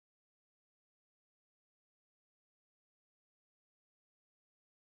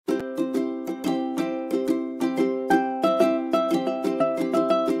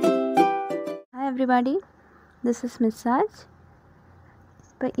everybody, this is Miss Raj.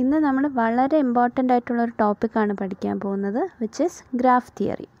 ഇപ്പോൾ ഇന്ന് നമ്മൾ വളരെ ഇമ്പോർട്ടൻ്റ് ആയിട്ടുള്ളൊരു ടോപ്പിക്കാണ് പഠിക്കാൻ പോകുന്നത്, വിച്ച് ഇസ് ഗ്രാഫ്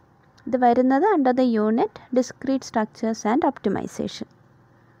തിയറി. ഇത് വരുന്നത് under the unit discrete structures and optimisation.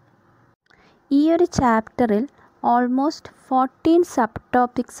 ഈ ഒരു ചാപ്റ്ററിൽ ഓൾമോസ്റ്റ് 14 സബ്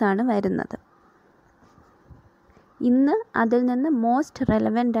ടോപ്പിക്സ് ആണ് വരുന്നത്. ഇന്ന് അതിൽ നിന്ന് മോസ്റ്റ്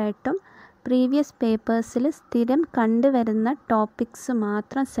റെലവൻ്റ് ആയിട്ടും പ്രീവിയസ് പേപ്പേഴ്സിൽ സ്ഥിരം കണ്ടുവരുന്ന ടോപ്പിക്സ്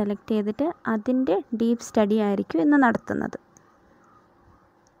മാത്രം സെലക്ട് ചെയ്തിട്ട് അതിൻ്റെ ഡീപ്പ് സ്റ്റഡി ആയിരിക്കും ഇന്ന് നടത്തുന്നത്.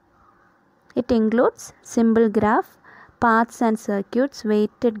 It includes simple graph, paths and circuits,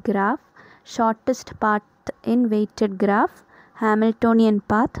 weighted graph, shortest path in weighted graph, Hamiltonian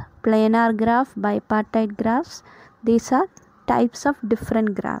path, planar graph, bipartite graphs. These are types of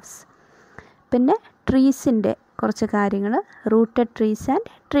different graphs. പിന്നെ ട്രീസിൻ്റെ കുറച്ച് കാര്യങ്ങൾ, rooted trees and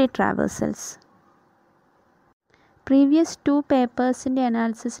tree traversals. Previous 2 പേപ്പേഴ്സിൻ്റെ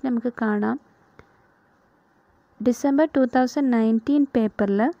analysis നമുക്ക് കാണാം. December 2019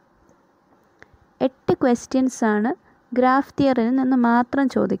 പേപ്പറിൽ 8 ക്വസ്റ്റ്യൻസാണ് graph തിയറിയിൽ നിന്ന് മാത്രം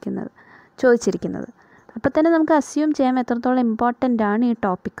ചോദിച്ചിരിക്കുന്നത്. അപ്പോൾ തന്നെ നമുക്ക് അസ്യൂം ചെയ്യാം എത്രത്തോളം ഇമ്പോർട്ടൻ്റ് ആണ് ഈ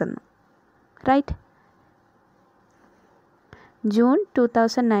ടോപ്പിക്കെന്ന്, റൈറ്റ്? ജൂൺ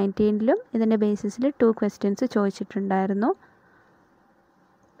 2019 ഇതിൻ്റെ ബേസിസിൽ 2 ക്വസ്റ്റ്യൻസ് ചോദിച്ചിട്ടുണ്ടായിരുന്നു.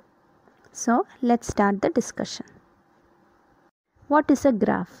 So let start the discussion. What is A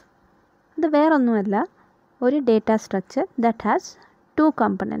graph? ഇത് വേറൊന്നുമല്ല, ഒരു data structure that has 2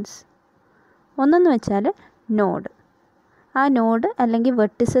 components. ഒന്നെന്ന് വെച്ചാൽ നോഡ്. ആ നോഡ് അല്ലെങ്കിൽ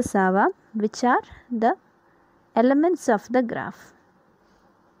വെർട്ടിസസ് ആവാം, which are the elements of the graph.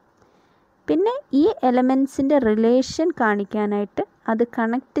 പിന്നെ ഈ എലമെൻറ്റ്സിൻ്റെ റിലേഷൻ കാണിക്കാനായിട്ട് അത്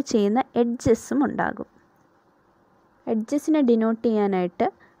കണക്റ്റ് ചെയ്യുന്ന എഡ്ജസും ഉണ്ടാകും. എഡ്ജസിനെ ഡിനോട്ട് ചെയ്യാനായിട്ട്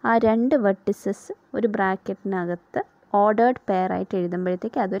ആ 2 വെർട്ടിസസ് ഒരു ബ്രാക്കറ്റിനകത്ത് ഓർഡേർഡ് പെയർ ആയിട്ട്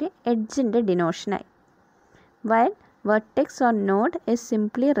എഴുതുമ്പോഴത്തേക്ക് അതൊരു എഡ്ജിൻ്റെ ഡിനോഷനായി. While vertex or node is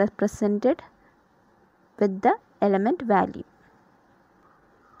simply represented with the element value.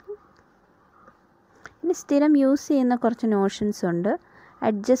 ഇനി സ്ഥിരം യൂസ് ചെയ്യുന്ന കുറച്ച് നോഷൻസ് ഉണ്ട്.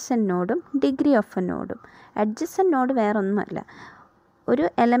 അഡ്ജസൻറ്റ് നോഡും ഡിഗ്രി ഓഫ് എ നോഡും. അഡ്ജസൻറ്റ് നോഡ് വേറൊന്നുമല്ല, ഒരു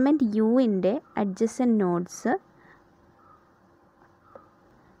എലമെൻറ്റ് യുവിൻ്റെ അഡ്ജസൻറ്റ് നോഡ്സ്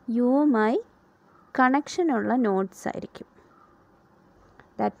യുവുമായി കണക്ഷനുള്ള നോഡ്സ് ആയിരിക്കും.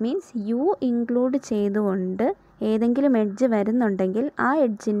 ദാറ്റ് മീൻസ് യു ഇൻക്ലൂഡ് ചെയ്തുകൊണ്ട് ഏതെങ്കിലും എഡ്ജ് വരുന്നുണ്ടെങ്കിൽ ആ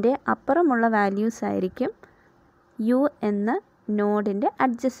എഡ്ജിൻ്റെ അപ്പുറമുള്ള വാല്യൂസ് ആയിരിക്കും യു എന്ന നോഡിൻ്റെ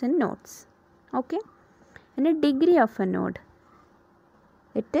അഡ്ജസൻറ്റ് നോഡ്സ്. ഓക്കെ. ഇനി degree of A node,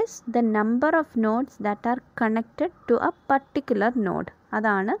 it is the number of nodes that are connected to a particular node.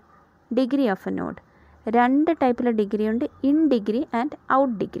 അതാണ് degree of A node. 2 ടൈപ്പിലെ degree ഉണ്ട്, in degree and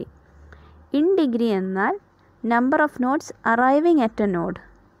out degree. In degree എന്നാൽ number of nodes arriving at A node.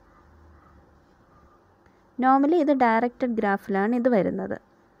 Normally ഇത് directed ഗ്രാഫിലാണ് ഇത് വരുന്നത്.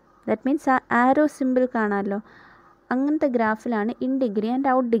 That means ആ ആരോ simple കാണാമല്ലോ, അങ്ങനത്തെ ഗ്രാഫിലാണ് in degree and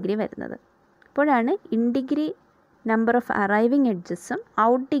out degree വരുന്നത്. അപ്പോഴാണ് in degree number of arriving എഡ്ജസും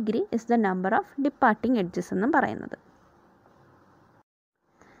out degree is the number of departing edges എന്നും പറയുന്നത്.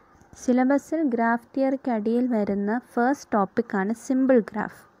 സിലബസിൽ ഗ്രാഫ് തിയറിക്ക് അടിയിൽ വരുന്ന ഫസ്റ്റ് ടോപ്പിക്കാണ് സിമ്പിൾ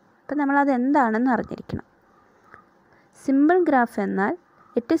ഗ്രാഫ്. അപ്പോൾ നമ്മളത് എന്താണെന്ന് അറിഞ്ഞിരിക്കണം. സിമ്പിൾ ഗ്രാഫ് എന്നാൽ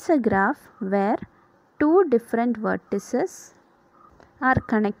it is A graph wear 2 different vertices are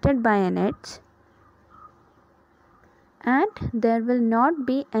connected by N edge and there will not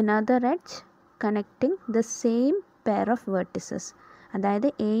be another edge connecting the same pair of vertices. അതായത്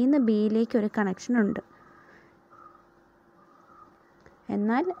എയിൽ നിന്ന് ബിയിലേക്ക് ഒരു കണക്ഷൻ ഉണ്ട്,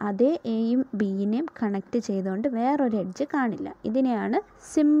 എന്നാൽ അതേ എയും ബിയിനെയും കണക്റ്റ് ചെയ്തുകൊണ്ട് വേറൊരു എഡ്ജ് കാണില്ല. ഇതിനെയാണ്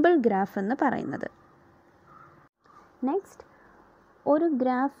സിമ്പിൾ ഗ്രാഫ് എന്ന് പറയുന്നത്. നെക്സ്റ്റ്, ഒരു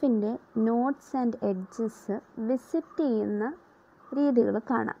ഗ്രാഫിൻ്റെ നോഡ്സ് ആൻഡ് എഡ്ജസ് വിസിറ്റ് ചെയ്യുന്ന രീതികൾ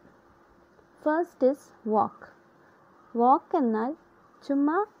കാണാം. ഫസ്റ്റ് ഇസ് വാക്ക്. വാക്ക് എന്നാൽ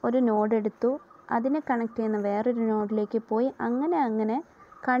ചുമ്മാ ഒരു നോഡ് എടുത്തു, അതിനെ കണക്ട് ചെയ്യുന്ന വേറൊരു നോഡിലേക്ക് പോയി അങ്ങനെ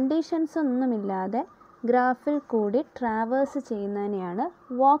കണ്ടീഷൻസ് ഒന്നുമില്ലാതെ ഗ്രാഫിൽ കൂടി ട്രാവേഴ്സ് ചെയ്യുന്നതിനെയാണ്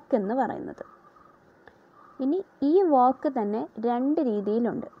വാക്ക് എന്ന് പറയുന്നത്. ഇനി ഈ വാക്ക് തന്നെ 2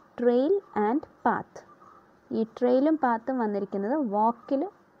 രീതിയിലുണ്ട്, ട്രെയിൽ ആൻഡ് പാത്ത്. ഈ ട്രെയിലും പാത്തും വന്നിരിക്കുന്നത് വാക്കിൽ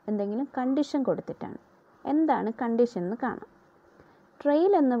എന്തെങ്കിലും കണ്ടീഷൻ കൊടുത്തിട്ടാണ്. എന്താണ് കണ്ടീഷൻ എന്ന് കാണാം.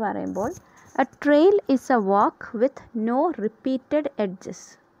 ട്രെയിൽ എന്ന് പറയുമ്പോൾ A trail is a walk with no repeated edges.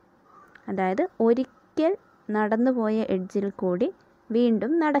 അതായത് ഒരിക്കൽ നടന്നുപോയ എഡ്ജിൽ കൂടി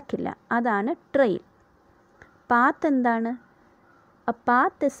വീണ്ടും നടക്കില്ല, അതാണ് ട്രെയിൽ. പാത്ത് എന്താണ്? A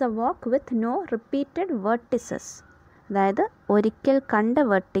path is a walk with no repeated vertices. അതായത് ഒരിക്കൽ കണ്ട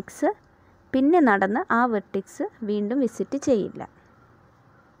വെർട്ടിക്സ് പിന്നെ നടന്ന് ആ വെർട്ടിക്സ് വീണ്ടും വിസിറ്റ് ചെയ്യില്ല.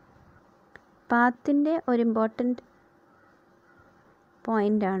 പാത്തിൻ്റെ ഒരു ഇമ്പോർട്ടൻറ്റ്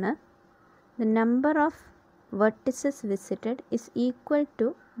പോയിൻ്റാണ് the number of vertices visited is equal to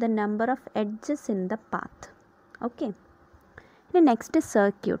the number of edges in the path. Okay. ഇനി next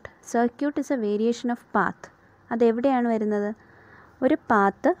circuit. Circuit is A variation of path. അതെവിടെയാണ് വരുന്നത്? ഒരു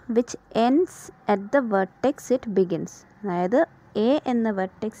path which ends at the vertex it begins. അതായത് A എന്ന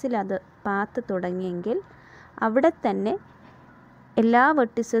വെർട്ടെക്സിൽ അത് path തുടങ്ങിയെങ്കിൽ അവിടെ തന്നെ എല്ലാ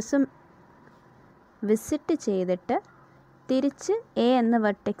വെർട്ടിസസും വിസിറ്റ് ചെയ്തിട്ട് തിരിച്ച് എ എന്ന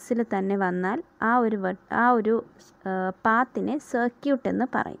വെർട്ടെക്സിൽ തന്നെ വന്നാൽ ആ ഒരു പാത്തിനെ സർക്യൂട്ട് എന്ന്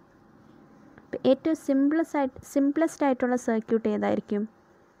പറയും. ഏറ്റവും സിംപ്ലസ്റ്റ് ആയിട്ടുള്ള സർക്യൂട്ട് ഏതായിരിക്കും?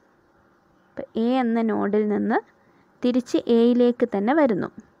 ഇപ്പോൾ എ എന്ന നോഡിൽ നിന്ന് തിരിച്ച് എയിലേക്ക് തന്നെ വരുന്നു,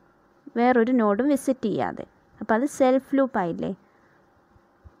 വേറൊരു നോഡും വിസിറ്റ് ചെയ്യാതെ. അപ്പോൾ അത് സെൽഫ് ലൂപ്പ് ആയില്ലേ?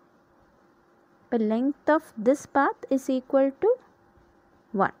 ഇപ്പോൾ length of this path is equal to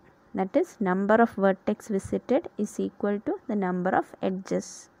 1. That is, number of vertex visited is equal to the number of edges.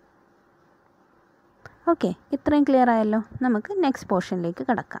 Okay, ഇത്രയും ക്ലിയർ ആയല്ലോ. നമുക്ക് നെക്സ്റ്റ് പോർഷനിലേക്ക്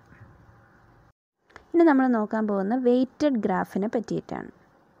കടക്കാം. ഇനി നമ്മൾ നോക്കാൻ പോകുന്ന വെയ്റ്റഡ് ഗ്രാഫിനെ പറ്റിയിട്ടാണ്.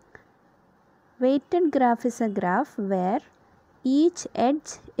 Weighted graph is A graph wear each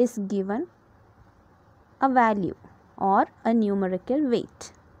edge is given A value or A numerical weight.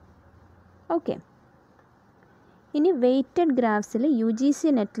 Okay, ഇനി വെയ്റ്റഡ് ഗ്രാഫ്സിൽ UGC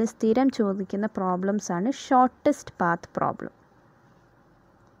നെറ്റിൽ സ്ഥിരം ചോദിക്കുന്ന പ്രോബ്ലംസാണ് ഷോർട്ടസ്റ്റ് പാത്ത് പ്രോബ്ലം.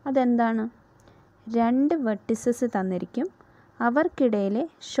 അതെന്താണ്? 2 വെർട്ടിസസ് തന്നിരിക്കും, അവർക്കിടയിലെ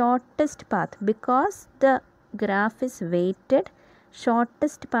shortest path. Because the graph is weighted,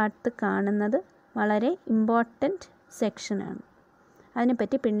 shortest path കാണുന്നത് വളരെ important സെക്ഷനാണ്.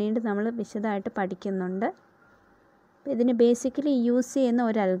 അതിനെപ്പറ്റി പിന്നീട് നമ്മൾ വിശദമായിട്ട് പഠിക്കുന്നുണ്ട്. ഇതിന് ബേസിക്കലി യൂസ് ചെയ്യുന്ന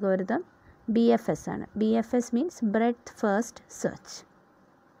ഒരു അൽഗോരിതം BFS ആണ്. BFS means breadth first search.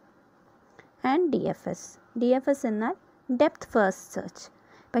 And DFS എന്നാൽ ഡെപ്ത് ഫസ്റ്റ് സെർച്ച്.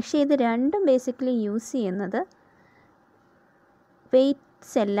 പക്ഷേ ഇത് രണ്ടും ബേസിക്കലി യൂസ് ചെയ്യുന്നത്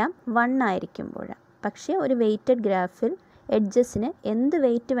വെയ്റ്റ്സ് എല്ലാം 1 ആയിരിക്കുമ്പോഴാണ്. പക്ഷേ ഒരു വെയ്റ്റഡ് ഗ്രാഫിൽ എഡ്ജസിന് എന്ത്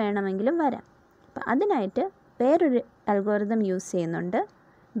വെയ്റ്റ് വേണമെങ്കിലും വരാം. അപ്പം അതിനായിട്ട് വേറൊരു അൽഗോരിതം യൂസ് ചെയ്യുന്നുണ്ട്,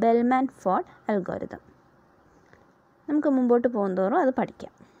 ബെൽമാൻ ഫോർഡ് അൽഗോരിതം. നമുക്ക് മുമ്പോട്ട് പോകുന്തോറും അത്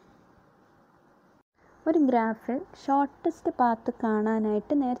പഠിക്കാം. ഒരു ഗ്രാഫിൽ ഷോർട്ടസ്റ്റ് പാത്ത്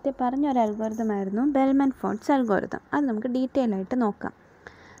കാണാനായിട്ട് നേരത്തെ പറഞ്ഞ ഒരു അൽഗോരിതമായിരുന്നു ബെൽമാൻ ഫോർഡ്സ് അൽഗോരിതം. അത് നമുക്ക് ഡീറ്റെയിൽ ആയിട്ട് നോക്കാം.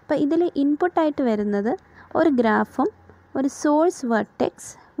 അപ്പോൾ ഇതിൽ ഇൻപുട്ടായിട്ട് വരുന്നത് ഒരു ഗ്രാഫും ഒരു സോഴ്സ് വെർട്ടെക്സ്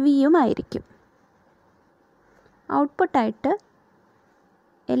വിയും ആയിരിക്കും. ഔട്ട്പുട്ടായിട്ട്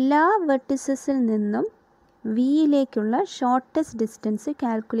എല്ലാ വെർട്ടിസസിൽ നിന്നും വിയിലേക്കുള്ള ഷോർട്ടസ്റ്റ് ഡിസ്റ്റൻസ്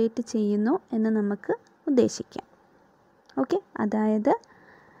കാൽക്കുലേറ്റ് ചെയ്യുന്നു എന്ന് നമുക്ക് ഉദ്ദേശിക്കാം. ഓക്കെ, അതായത്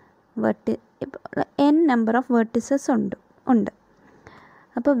n നമ്പർ ഓഫ് വെർട്ടിസസ് ഉണ്ട്.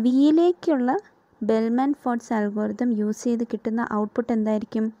 അപ്പോൾ വിയിലേക്കുള്ള ബെൽമാൻ ഫോർഡ്സ് അൽഗോരിതം യൂസ് ചെയ്ത് കിട്ടുന്ന ഔട്ട്പുട്ട്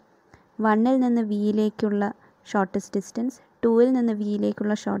എന്തായിരിക്കും? 1ൽ നിന്ന് വിയിലേക്കുള്ള ഷോർട്ടസ്റ്റ് ഡിസ്റ്റൻസ്, 2ൽ നിന്ന്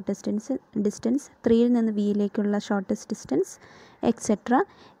വിയിലേക്കുള്ള ഷോർട്ടസ്റ്റ് ഡിസ്റ്റൻസ്, 3ൽ നിന്ന് വിയിലേക്കുള്ള ഷോർട്ടസ്റ്റ് ഡിസ്റ്റൻസ്, എക്സെട്ര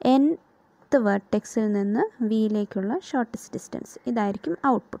nth വെർട്ടെക്സിൽ നിന്ന് വിയിലേക്കുള്ള ഷോർട്ടസ്റ്റ് ഡിസ്റ്റൻസ്. ഇതായിരിക്കും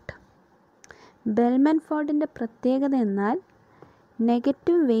ഔട്ട്പുട്ട്. ബെൽമാൻ ഫോർഡിൻ്റെ പ്രത്യേകത എന്നാൽ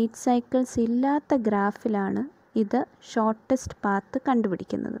നെഗറ്റീവ് വെയ്റ്റ് സൈക്കിൾസ് ഇല്ലാത്ത ഗ്രാഫിലാണ് ഇത് ഷോർട്ടസ്റ്റ് പാത്ത്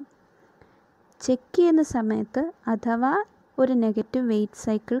കണ്ടുപിടിക്കുന്നത്. ചെക്ക് ചെയ്യുന്ന സമയത്ത് അഥവാ ഒരു നെഗറ്റീവ് വെയ്റ്റ്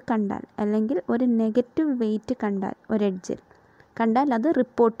സൈക്കിൾ കണ്ടാൽ, അല്ലെങ്കിൽ ഒരു നെഗറ്റീവ് വെയ്റ്റ് കണ്ടാൽ, ഒരു എഡ്ജിൽ കണ്ടാൽ അത്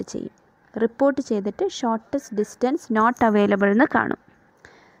റിപ്പോർട്ട് ചെയ്യും. റിപ്പോർട്ട് ചെയ്തിട്ട് ഷോർട്ടസ്റ്റ് ഡിസ്റ്റൻസ് നോട്ട് അവൈലബിൾ എന്ന് കാണും.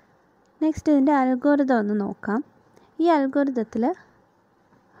 നെക്സ്റ്റ് ഇതിൻ്റെ അൽഗോരിതം ഒന്ന് നോക്കാം. ഈ അൽഗോരിതത്തിൽ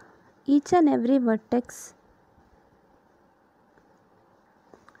each and every vertex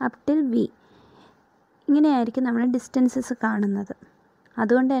up till V ഇങ്ങനെയായിരിക്കും നമ്മൾ ഡിസ്റ്റൻസസ് കാണുന്നത്.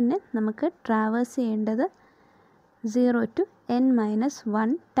 അതുകൊണ്ട് തന്നെ നമുക്ക് ട്രാവേഴ്സ് ചെയ്യേണ്ടത് 0 to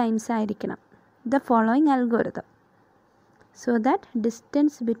n-1 ടൈംസ് ആയിരിക്കണം the following algorithm, so that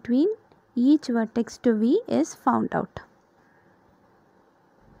distance between each vertex to V is found out.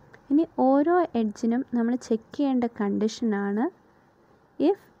 ഇനി ഓരോ എഡ്ജിനും നമ്മൾ ചെക്ക് ചെയ്യേണ്ട കണ്ടീഷനാണ്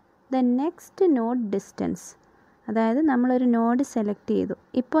if the next node distance. അതായത് നമ്മളൊരു നോഡ് സെലക്ട് ചെയ്തു,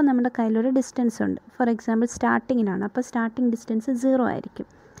 ഇപ്പോൾ നമ്മുടെ കയ്യിലൊരു ഡിസ്റ്റൻസ് ഉണ്ട്. ഫോർ എക്സാമ്പിൾ സ്റ്റാർട്ടിങ്ങിനാണ്, അപ്പോൾ സ്റ്റാർട്ടിങ് ഡിസ്റ്റൻസ് 0 ആയിരിക്കും.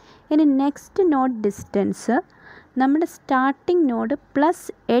 ഇനി നെക്സ്റ്റ് നോഡ് ഡിസ്റ്റൻസ് നമ്മുടെ starting node plus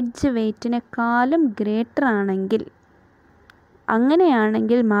edge വെയ്റ്റിനെക്കാളും greater ആണെങ്കിൽ,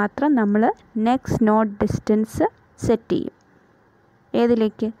 അങ്ങനെയാണെങ്കിൽ മാത്രം നമ്മൾ നെക്സ്റ്റ് നോഡ് ഡിസ്റ്റൻസ് സെറ്റ് ചെയ്യും.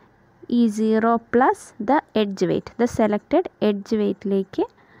 ഏതിലേക്ക്? ഈ 0 plus the edge weight, the selected edge വെയ്റ്റിലേക്ക്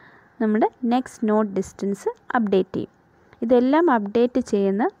നമ്മുടെ നെക്സ്റ്റ് നോഡ് ഡിസ്റ്റൻസ് അപ്ഡേറ്റ് ചെയ്യും. ഇതെല്ലാം അപ്ഡേറ്റ്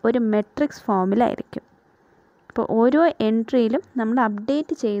ചെയ്യുന്ന ഒരു മെട്രിക്സ് ഫോമിലായിരിക്കും. അപ്പോൾ ഓരോ എൻട്രിയിലും നമ്മൾ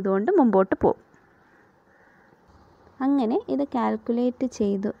അപ്ഡേറ്റ് ചെയ്തുകൊണ്ട് മുമ്പോട്ട് പോകും. അങ്ങനെ ഇത് കാൽക്കുലേറ്റ്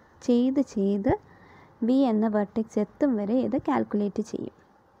ചെയ്ത് വി എന്ന വെർട്ടെക്സ് എത്തും വരെ ഇത് കാൽക്കുലേറ്റ് ചെയ്യും.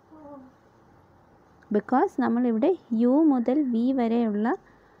 ബിക്കോസ് നമ്മളിവിടെ യു മുതൽ വി വരെയുള്ള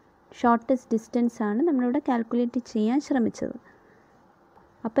ഷോർട്ടസ്റ്റ് ഡിസ്റ്റൻസ് ആണ് നമ്മളിവിടെ കാൽക്കുലേറ്റ് ചെയ്യാൻ ശ്രമിച്ചത്.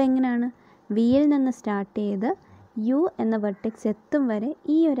 അപ്പോൾ എങ്ങനെയാണ്, വിയിൽ നിന്ന് സ്റ്റാർട്ട് ചെയ്ത് യു എന്ന വെർട്ടെക്സ് എത്തും വരെ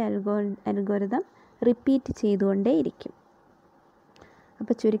ഈ ഒരു അൽഗോരിതം റിപ്പീറ്റ് ചെയ്തുകൊണ്ടേയിരിക്കും.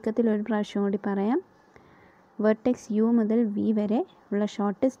 അപ്പോൾ ചുരുക്കത്തിൽ ഒരു പ്രാവശ്യം കൂടി പറയാം. വെർട്ടെക്സ് യു മുതൽ വി വരെ ഉള്ള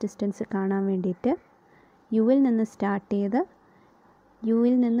ഷോർട്ടസ്റ്റ് ഡിസ്റ്റൻസ് കാണാൻ വേണ്ടിയിട്ട് യുവിൽ നിന്ന് സ്റ്റാർട്ട് ചെയ്ത്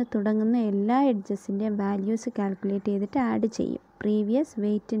യുവിൽ നിന്ന് തുടങ്ങുന്ന എല്ലാ എഡ്ജസിൻ്റെയും വാല്യൂസ് കാൽക്കുലേറ്റ് ചെയ്തിട്ട് ആഡ് ചെയ്യും. പ്രീവിയസ്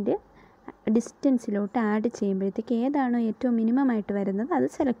വെയ്റ്റിൻ്റെ ഡിസ്റ്റൻസിലോട്ട് ആഡ് ചെയ്യുമ്പോഴത്തേക്ക് ഏതാണോ ഏറ്റവും മിനിമം ആയിട്ട് വരുന്നത് അത്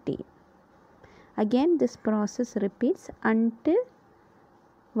സെലക്ട് ചെയ്യും. Again this process repeats until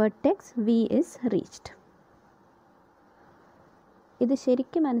vertex V is reached. ഇത്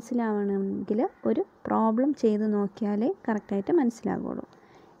ശരിക്കും മനസ്സിലാവണമെങ്കിൽ ഒരു പ്രോബ്ലം ചെയ്ത് നോക്കിയാലേ കറക്റ്റായിട്ട് മനസ്സിലാകുള്ളൂ.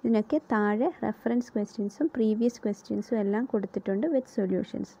 ഇതിനൊക്കെ താഴെ റെഫറൻസ് ക്വസ്റ്റ്യൻസും പ്രീവിയസ് ക്വസ്റ്റ്യൻസും എല്ലാം കൊടുത്തിട്ടുണ്ട് വിത്ത്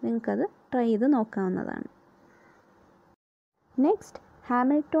സൊല്യൂഷൻസ്. നിങ്ങൾക്കത് ട്രൈ ചെയ്ത് നോക്കാവുന്നതാണ്. Next,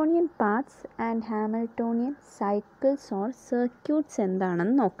 Hamiltonian paths and Hamiltonian cycles or circuits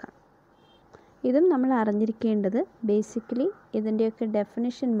എന്താണെന്ന് നോക്കാം. ഇതും നമ്മൾ അറിഞ്ഞിരിക്കേണ്ടത് ബേസിക്കലി ഇതിൻ്റെയൊക്കെ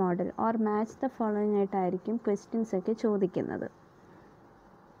definition model or match the following ആയിട്ടായിരിക്കും ക്വസ്റ്റ്യൻസ് ഒക്കെ ചോദിക്കുന്നത്.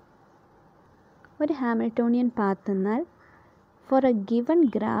 ഒരു ഹാമിൽട്ടോണിയൻ പാത്ത് എന്നാൽ for a given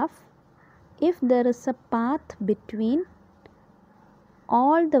graph, if there is a path between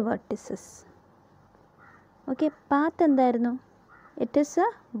all the vertices. Okay, path എന്തായിരുന്നു? It is a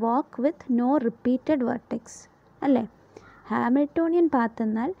walk with no repeated vertex. അല്ലേ? Hamiltonian path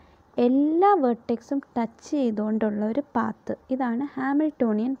എന്നാൽ എല്ലാ വെർട്ടെക്സും touch ചെയ്തുകൊണ്ടുള്ള ഒരു പാത്ത്. ഇതാണ്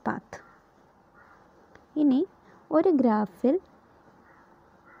ഹാമിൽട്ടോണിയൻ പാത്ത്. ഇനി ഒരു ഗ്രാഫിൽ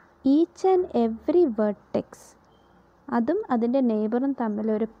ഈച്ച് ആൻഡ് എവറി വെർട്ടെക്സ് അതും അതിൻ്റെ നെയ്ബറും തമ്മിൽ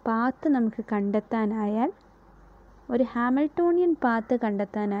ഒരു പാത്ത് നമുക്ക് കണ്ടെത്താനായാൽ, ഒരു ഹാമിൽട്ടോണിയൻ പാത്ത്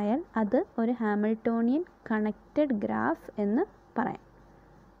കണ്ടെത്താനായാൽ അത് ഒരു ഹാമിൽട്ടോണിയൻ കണക്റ്റഡ് ഗ്രാഫ് എന്ന് പറയാം.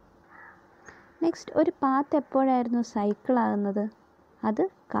 നെക്സ്റ്റ്, ഒരു പാത്ത് എപ്പോഴായിരുന്നു സൈക്കിൾ ആകുന്നത്? അത്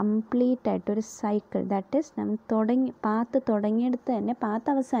കംപ്ലീറ്റ് ആയിട്ടൊരു സൈക്കിൾ, ദാറ്റ് ഈസ് നമ്മൾ പാത്ത് തുടങ്ങിയെടുത്ത് തന്നെ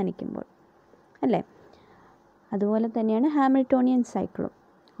പാത്ത് അവസാനിക്കുമ്പോൾ, അല്ലേ? അതുപോലെ തന്നെയാണ് ഹാമിൽട്ടോണിയൻ സൈക്കിളും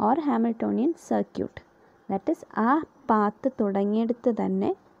or Hamiltonian circuit. That is ആ പാത്ത് തുടങ്ങിയെടുത്ത് തന്നെ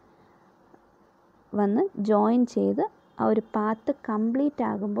വന്ന് ജോയിൻ ചെയ്ത് ആ ഒരു പാത്ത് കംപ്ലീറ്റ്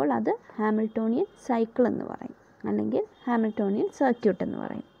ആകുമ്പോൾ അത് ഹാമിൽട്ടോണിയൻ സൈക്കിൾ എന്ന് പറയും, അല്ലെങ്കിൽ ഹാമിൽട്ടോണിയൻ സർക്യൂട്ട് എന്ന്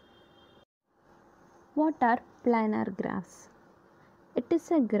പറയും. What are planar graphs? It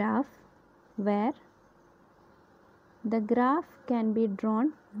is A graph where the graph can be drone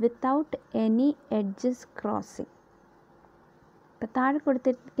without any edges crossing. ഇപ്പോൾ താഴെ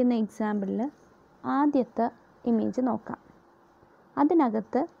കൊടുത്തിരിക്കുന്ന എക്സാമ്പിളിൽ ആദ്യത്തെ ഇമേജ് നോക്കാം.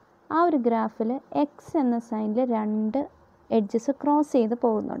 അതിനകത്ത് ആ ഒരു ഗ്രാഫിൽ എക്സ് എന്ന സൈനിൽ 2 എഡ്ജസ് ക്രോസ് ചെയ്ത്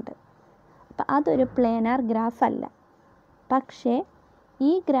പോകുന്നുണ്ട്. അപ്പോൾ അതൊരു പ്ലാനർ ഗ്രാഫ് അല്ല. പക്ഷേ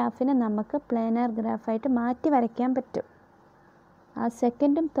ഈ ഗ്രാഫിനെ നമുക്ക് പ്ലാനർ ഗ്രാഫായിട്ട് മാറ്റി വരയ്ക്കാൻ പറ്റും. ആ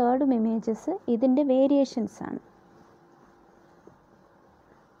സെക്കൻഡും തേർഡും ഇമേജസ് ഇതിൻ്റെ വേരിയേഷൻസ് ആണ്.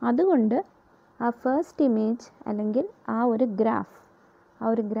 അതുകൊണ്ട് ആ ഫസ്റ്റ് ഇമേജ് അല്ലെങ്കിൽ ആ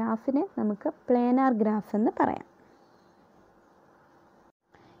ഒരു ഗ്രാഫിനെ നമുക്ക് പ്ലാനർ ഗ്രാഫ് എന്ന് പറയാം.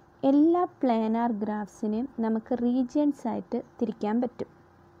 എല്ലാ പ്ലാനർ ഗ്രാഫ്സിനെയും നമുക്ക് റീജിയൻസ് ആയിട്ട് തിരിക്കാൻ പറ്റും.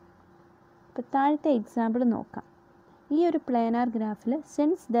 ഇപ്പോൾ താഴത്തെ എക്സാമ്പിൾ നോക്കാം. ഈ ഒരു പ്ലാനർ ഗ്രാഫിൽ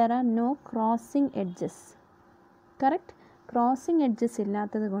since there are no crossing edges, correct, crossing edges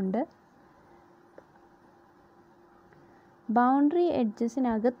ഇല്ലാത്തത് കൊണ്ട് ബൗണ്ടറി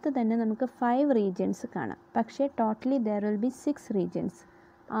എഡ്ജസിനകത്ത് തന്നെ നമുക്ക് 5 റീജിയൻസ് കാണാം. പക്ഷേ totally there will be 6 regions.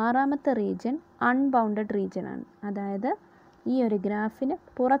 6ാമത്തെ region unbounded region ആണ്. അതായത് ഈ ഒരു ഗ്രാഫിന്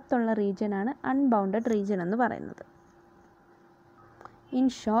പുറത്തുള്ള റീജിയനാണ് അൺബൗണ്ടഡ് റീജിയൻ എന്ന് പറയുന്നത്. ഇൻ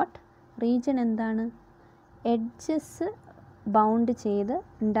ഷോർട്ട്, റീജിയൻ എന്താണ്? എഡ്ജസ് ബൗണ്ട് ചെയ്ത്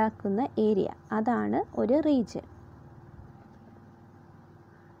ഉണ്ടാക്കുന്ന ഏരിയ, അതാണ് ഒരു റീജിയൻ.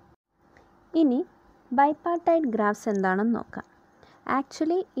 ഇനി ബൈപാർട്ടൈഡ് ഗ്രാഫ്സ് എന്താണെന്ന് നോക്കാം.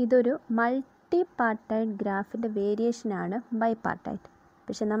 ആക്ച്വലി ഇതൊരു മൾട്ടി പാർട്ടൈഡ് ഗ്രാഫിൻ്റെ വേരിയേഷനാണ് ബൈപാർട്ടൈഡ്.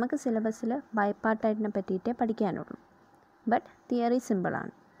 പക്ഷെ നമുക്ക് സിലബസിൽ ബൈപാർട്ടൈഡിനെ പറ്റിയിട്ടേ പഠിക്കാനുള്ളൂ. ബട്ട് തിയറി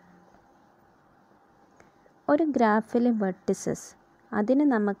സിമ്പിളാണ്. ഒരു ഗ്രാഫിലെ വെർട്ടിസസ് അതിനെ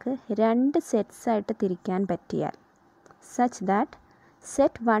നമുക്ക് 2 സെറ്റ്സായിട്ട് തിരിക്കാൻ പറ്റിയാൽ, such that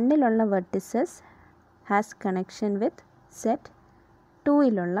set 1ലുള്ള vertices has connection with set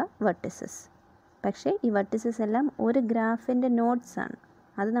 2ലുള്ള vertices. പക്ഷേ ഈ വെർട്ടിസസ് എല്ലാം ഒരു ഗ്രാഫിൻ്റെ നോഡ്സ് ആണ്.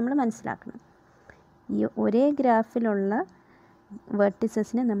 അത് നമ്മൾ മനസ്സിലാക്കണം. ഈ ഒരേ ഗ്രാഫിലുള്ള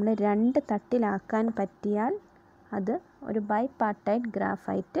വെർട്ടിസസിനെ നമ്മൾ 2 തട്ടിലാക്കാൻ പറ്റിയാൽ അത് ഒരു ബൈപാർട്ടൈറ്റ്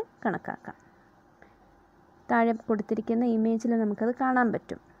ഗ്രാഫായിട്ട് കണക്കാക്കാം. താഴെ കൊടുത്തിരിക്കുന്ന ഇമേജിൽ നമുക്കത് കാണാൻ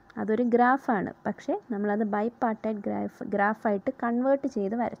പറ്റും. അതൊരു ഗ്രാഫാണ്, പക്ഷേ നമ്മളത് ബൈപാർട്ടൈറ്റ് ഗ്രാഫായിട്ട് കൺവേർട്ട്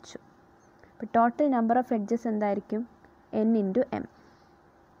ചെയ്ത് വരച്ചു. അപ്പോൾ ടോട്ടൽ നമ്പർ ഓഫ് എഡ്ജസ് എന്തായിരിക്കും? n × m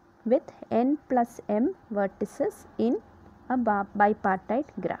with n + m vertices in A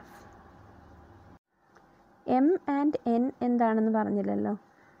bipartite graph. m and n എന്താണെന്ന് പറഞ്ഞില്ലല്ലോ.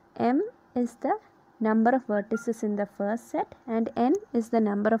 m is the number of vertices in the first set and n is the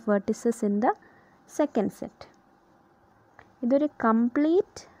number of vertices in the second set. ഇതൊരു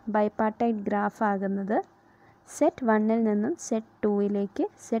complete bipartite graph ആകുന്നത് set 1-ൽ നിന്നും set 2-ലേക്ക്,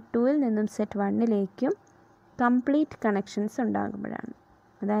 set 2-ൽ നിന്നും set 1-ലേക്കും complete connections ഉണ്ടാകുമ്പോഴാണ്.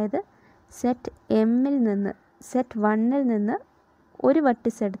 അതായത് set m-ൽ നിന്ന് set 1-ൽ നിന്ന് ഒരു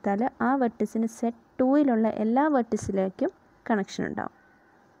Virtus എടുത്താൽ ആ വെർട്ടിസിന് സെറ്റ് 2-ലുള്ള എല്ലാ വെർട്ടിസിലേക്കും കണക്ഷൻ ഉണ്ടാവും.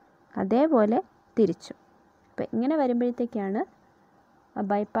 അതേപോലെ തിരിച്ചു. അപ്പോൾ ഇങ്ങനെ വരുമ്പോഴത്തേക്കാണ്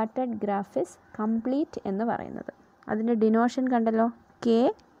ബൈപാർട്ടൈറ്റ് ഗ്രാഫ് ഇസ് കംപ്ലീറ്റ് എന്ന് പറയുന്നത്. അതിൻ്റെ ഡിനോഷൻ കണ്ടല്ലോ, k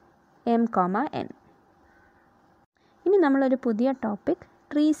m, n. ഇനി നമ്മളൊരു പുതിയ ടോപ്പിക്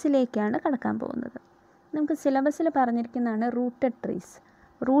ട്രീസിലേക്കാണ് കടക്കാൻ പോകുന്നത്. നമുക്ക് സിലബസിൽ പറഞ്ഞിരിക്കുന്നതാണ് rooted trees.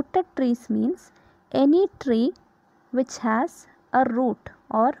 Rooted trees means any tree which has A root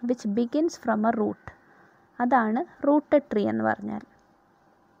or which begins from A root. അതാണ് റൂട്ടഡ് ട്രീ എന്ന് പറഞ്ഞാൽ.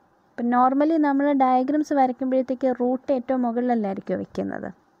 ഇപ്പം നോർമലി നമ്മൾ ഡയഗ്രാംസ് വരയ്ക്കുമ്പോഴത്തേക്ക് റൂട്ട് ഏറ്റവും മുകളിലല്ലായിരിക്കും വയ്ക്കുന്നത്.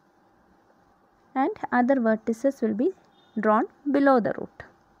 And other vertices will be drone below the root.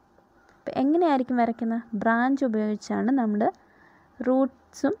 അപ്പം എങ്ങനെയായിരിക്കും വരയ്ക്കുന്നത്? ബ്രാഞ്ച് ഉപയോഗിച്ചാണ് നമ്മൾ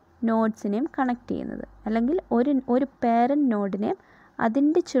റൂട്ട്സും നോഡ്സിനെയും കണക്ട് ചെയ്യുന്നത്. അല്ലെങ്കിൽ ഒരു പേരൻറ്റ് നോഡിനെയും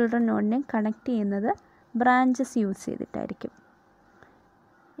അതിൻ്റെ ചിൽഡ്രൻ നോഡിനെയും കണക്ട് ചെയ്യുന്നത് ബ്രാഞ്ചസ് യൂസ് ചെയ്തിട്ടായിരിക്കും.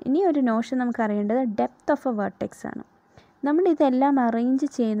 ഇനി ഒരു Notion നമുക്കറിയേണ്ടത് depth of A vertex ആണ്. നമ്മളിതെല്ലാം അറേഞ്ച്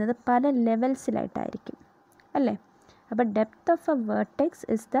ചെയ്യുന്നത് പല ലെവൽസിലായിട്ടായിരിക്കും അല്ലേ? അപ്പോൾ depth of A vertex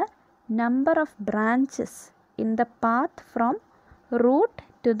is the number of branches in the path from root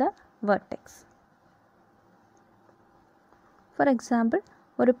two the vertex. For example,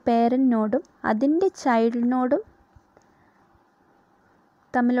 ഒരു പേരൻറ്റ് നോഡും അതിൻ്റെ ചൈൽഡ് നോഡും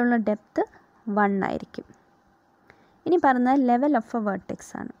തമ്മിലുള്ള ഡെപ്ത് 1 ആയിരിക്കും. ഇനി പറഞ്ഞാൽ ലെവൽ ഓഫ് എ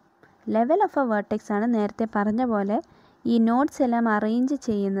വെർട്ടെക്സ് ആണ്. ലെവൽ ഓഫ് എ വെർട്ടെക്സ് ആണ് നേരത്തെ പറഞ്ഞ പോലെ ഈ നോഡ്സ് എല്ലാം അറേഞ്ച്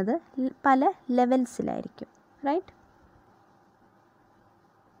ചെയ്യുന്നത് പല ലെവൽസിലായിരിക്കും, റൈറ്റ്?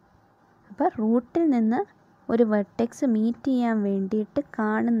 അപ്പോൾ റൂട്ടിൽ നിന്ന് ഒരു വെർട്ടെക്സ് മീറ്റ് ചെയ്യാൻ വേണ്ടിയിട്ട്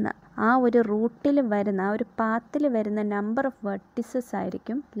കാണുന്ന ആ ഒരു റൂട്ടിൽ വരുന്ന ആ ഒരു പാത്തിൽ വരുന്ന നമ്പർ ഓഫ് വെർട്ടിസസ്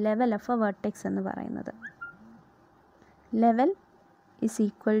ആയിരിക്കും ലെവൽ ഓഫ് എ വെർട്ടെക്സ് എന്ന് പറയുന്നത്. Level is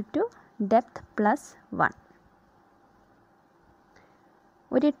equal to depth plus 1.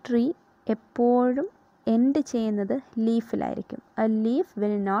 ഒരു ട്രീ എപ്പോഴും എൻഡ് ചെയ്യുന്നത് ലീഫിലായിരിക്കും. A leaf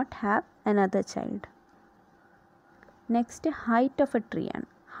will not have another child. Next height of A tree ആണ്.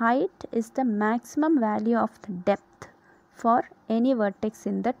 Height is the maximum value of the depth for any vertex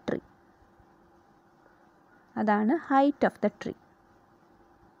in the tree. അതാണ് height of the tree.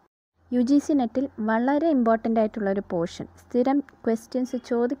 UGC നെറ്റിൽ വളരെ important ആയിട്ടുള്ളൊരു portion, സ്ഥിരം questions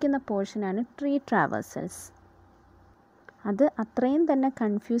ചോദിക്കുന്ന പോർഷനാണ് tree traversals. അത് അത്രയും തന്നെ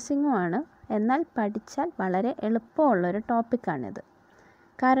കൺഫ്യൂസിങ്ങുമാണ്, എന്നാൽ പഠിച്ചാൽ വളരെ എളുപ്പമുള്ളൊരു ടോപ്പിക്കാണിത്.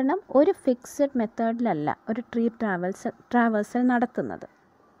 കാരണം ഒരു ഫിക്സഡ് മെത്തേഡിലല്ല ഒരു ട്രീ ട്രാവേഴ്സൽ നടത്തുന്നത്.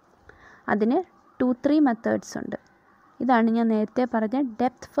 അതിന് 2-3 മെത്തേഡ്സ് ഉണ്ട്. ഇതാണ് ഞാൻ നേരത്തെ പറഞ്ഞ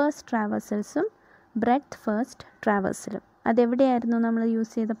ഡെപ്ത് ഫസ്റ്റ് ട്രാവേഴ്സൽസും ബ്രെഡ്ത്ത് ഫസ്റ്റ് ട്രാവേഴ്സലും. അതെവിടെയായിരുന്നു നമ്മൾ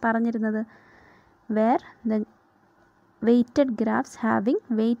യൂസ് ചെയ്ത് പറഞ്ഞിരുന്നത്? Where the weighted graphs having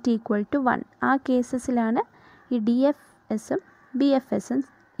weight equal to 1. ആ കേസസിലാണ് ഈ DFSും BFSും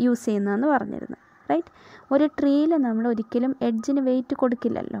യൂസ് ചെയ്യുന്നതെന്ന് പറഞ്ഞിരുന്നു, റൈറ്റ്? ഒരു ട്രീയിൽ നമ്മൾ ഒരിക്കലും എഡ്ജിന് വെയിറ്റ്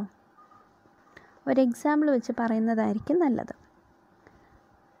കൊടുക്കില്ലല്ലോ. ഒരു എക്സാമ്പിൾ വെച്ച് പറയുന്നതായിരിക്കും നല്ലത്.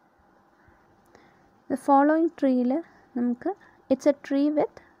 ദ ഫോളോയിങ് ട്രീയിൽ നമുക്ക് it's A tree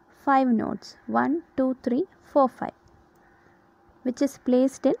with 5 nodes 1, 2, 3, 4, 5 which is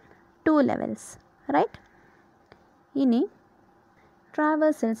placed in 2 levels, right? ഇനി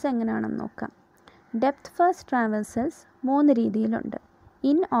ട്രാവേഴ്സൽസ് എങ്ങനെയാണെന്ന് നോക്കാം. ഡെപ്ത് ഫസ്റ്റ് ട്രാവേഴ്സൽസ് 3 രീതിയിലുണ്ട്.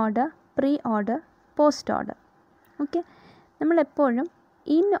 In order, pre order, post order. Okay, നമ്മളെപ്പോഴും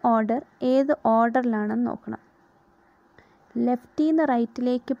ഇൻ ഓർഡർ ഏത് ഓർഡറിലാണെന്ന് നോക്കണം. ലെഫ്റ്റിൽ നിന്ന്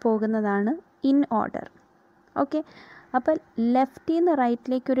റൈറ്റിലേക്ക് പോകുന്നതാണ് ഇൻ ഓർഡർ. ഓക്കെ, അപ്പോൾ ലെഫ്റ്റിൽ നിന്ന്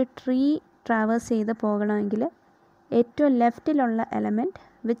റൈറ്റിലേക്ക് ഒരു ട്രീ ട്രാവേഴ്സ് ചെയ്ത് പോകണമെങ്കിൽ ഏറ്റവും ലെഫ്റ്റിലുള്ള element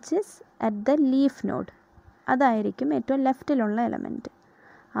which is at the leaf node, അതായിരിക്കും ഏറ്റവും ലെഫ്റ്റിലുള്ള എലമെൻറ്റ്.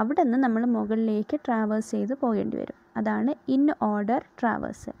 അവിടെ നിന്ന് നമ്മൾ മുകളിലേക്ക് ട്രാവേഴ്സ് ചെയ്ത് പോകേണ്ടി വരും. അതാണ് ഇൻ ഓർഡർ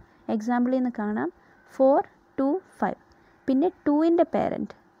ട്രാവേഴ്സൽ. എക്സാമ്പിളിൽ നിന്ന് കാണാം, 4, 2, 5. പിന്നെ 2ൻ്റെ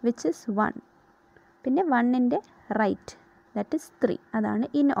പേരൻറ്റ് വിച്ച് ഇസ് 1. പിന്നെ 1ൻ്റെ റൈറ്റ് ദാറ്റ് ഇസ് 3. അതാണ്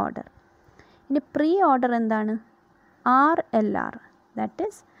ഇൻ ഓർഡർ. ഇനി പ്രീ ഓർഡർ എന്താണ്? RLR ദാറ്റ്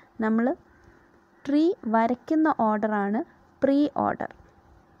ഇസ് നമ്മൾ ട്രീ വരയ്ക്കുന്ന ഓർഡറാണ് പ്രീ ഓർഡർ.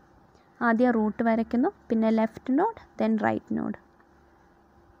 ആദ്യം റൂട്ട് വരയ്ക്കുന്നു, പിന്നെ left node, then right node.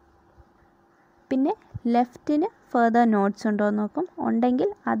 പിന്നെ ലെഫ്റ്റിന് ഫെർദർ നോഡ്സ് ഉണ്ടോ എന്ന് നോക്കും. ഉണ്ടെങ്കിൽ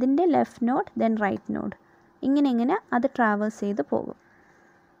അതിൻ്റെ left node, then right node. ഇങ്ങനെ അത് ട്രാവേഴ്സ് ചെയ്ത് പോകും.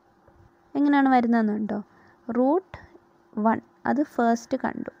 എങ്ങനെയാണ് വരുന്നതെന്നുണ്ടോ? റൂട്ട് 1 അത് ഫസ്റ്റ്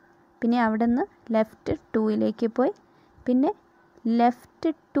കണ്ടു. പിന്നെ അവിടെ നിന്ന് ലെഫ്റ്റ് 2ലേക്ക് പോയി. പിന്നെ ലെഫ്റ്റ്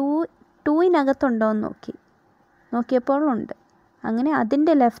 2-നകത്തുണ്ടോ എന്ന് നോക്കിയപ്പോൾ ഉണ്ട്. അങ്ങനെ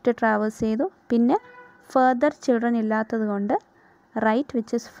അതിൻ്റെ ലെഫ്റ്റ് ട്രാവേഴ്സ് ചെയ്തു. പിന്നെ ഫെർദർ ചിൽഡ്രൻ ഇല്ലാത്തത് കൊണ്ട് റൈറ്റ്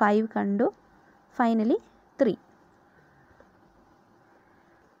വിച്ച് ഇസ് 5 കണ്ടു. ഫൈനലി 3.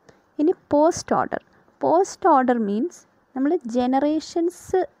 ഇനി post order. Post order means നമ്മൾ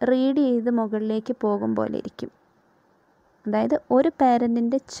ജനറേഷൻസ് റീഡ് ചെയ്ത് മുകളിലേക്ക് പോകും പോലെ ഇരിക്കും. അതായത് ഒരു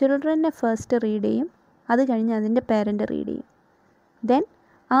പേരൻറ്റിൻ്റെ ചിൽഡ്രനെ ഫസ്റ്റ് റീഡ് ചെയ്യും, അത് കഴിഞ്ഞ് അതിൻ്റെ പേരൻറ്റ് റീഡ് ചെയ്യും. ദെൻ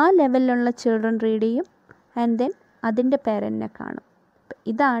ആ ലെവലിലുള്ള ചിൽഡ്രൻ റീഡ് ചെയ്യും, ആൻഡ് ദെൻ അതിൻ്റെ പേരൻറ്റിനെ കാണും.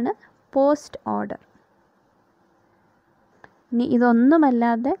 ഇതാണ് പോസ്റ്റ് ഓർഡർ. ഇനി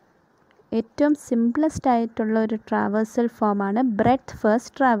ഇതൊന്നുമല്ലാതെ ഏറ്റവും സിംപ്ലസ്റ്റ് ആയിട്ടുള്ള ഒരു ട്രാവേഴ്സൽ ഫോമാണ് ബ്രെഡ്ത്ത്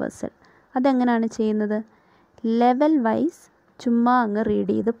ഫസ്റ്റ് ട്രാവേഴ്സൽ. അതെങ്ങനെയാണ് ചെയ്യുന്നത്? ലെവൽ വൈസ് ചുമ്മാ അങ്ങ്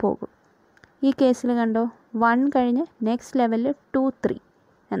റീഡ് ചെയ്ത് പോകും. ഈ കേസിൽ കണ്ടോ, 1 കഴിഞ്ഞ് നെക്സ്റ്റ് ലെവലിൽ 2, 3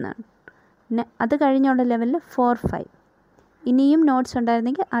 എന്നാണ്. അത് കഴിഞ്ഞുള്ള ലെവലിൽ 4, 5. ഇനിയും നോട്ട്സ്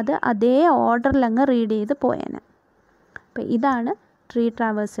ഉണ്ടായിരുന്നെങ്കിൽ അത് അതേ ഓർഡറിൽ അങ്ങ് റീഡ് ചെയ്ത് പോയേനെ. അപ്പോൾ ഇതാണ് ട്രീ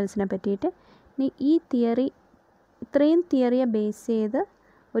ട്രാവേഴ്സൽസിനെ പറ്റിയിട്ട്. ഇനി ഈ ഇത്രയും തിയറിയെ ബേസ് ചെയ്ത്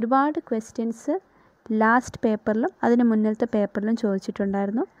ഒരുപാട് ക്വസ്റ്റ്യൻസ് ലാസ്റ്റ് പേപ്പറിലും അതിന് മുന്നിലത്തെ പേപ്പറിലും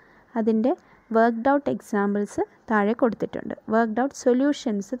ചോദിച്ചിട്ടുണ്ടായിരുന്നു. അതിൻ്റെ വർക്ക്ഡ് ഔട്ട് എക്സാമ്പിൾസ് താഴെ കൊടുത്തിട്ടുണ്ട്, വർക്ക്ഡ് ഔട്ട്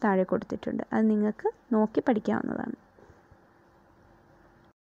സൊല്യൂഷൻസ് താഴെ കൊടുത്തിട്ടുണ്ട്. അത് നിങ്ങൾക്ക് നോക്കി പഠിക്കാവുന്നതാണ്.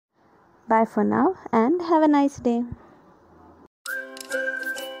 Bye for now and have a nice day.